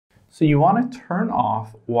So you want to turn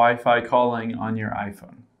off Wi-Fi calling on your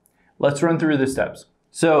iPhone. Let's run through the steps.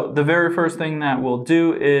 So the very first thing that we'll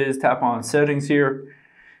do is tap on settings here.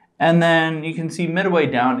 And then you can see midway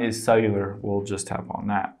down is cellular. We'll just tap on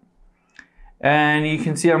that. And you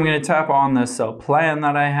can see I'm going to tap on the cell plan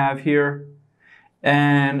that I have here.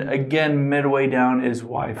 And again, midway down is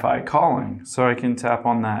Wi-Fi calling. So I can tap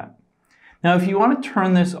on that. Now, if you want to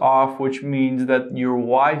turn this off, which means that your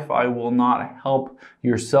Wi-Fi will not help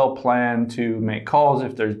your cell plan to make calls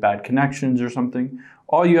if there's bad connections or something,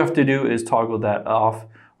 all you have to do is toggle that off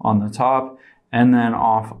on the top and then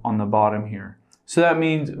off on the bottom here. So that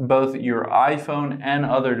means both your iPhone and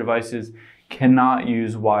other devices cannot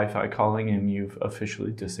use Wi-Fi calling, and you've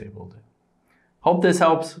officially disabled it. Hope this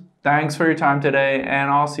helps. Thanks for your time today, and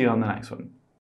I'll see you on the next one.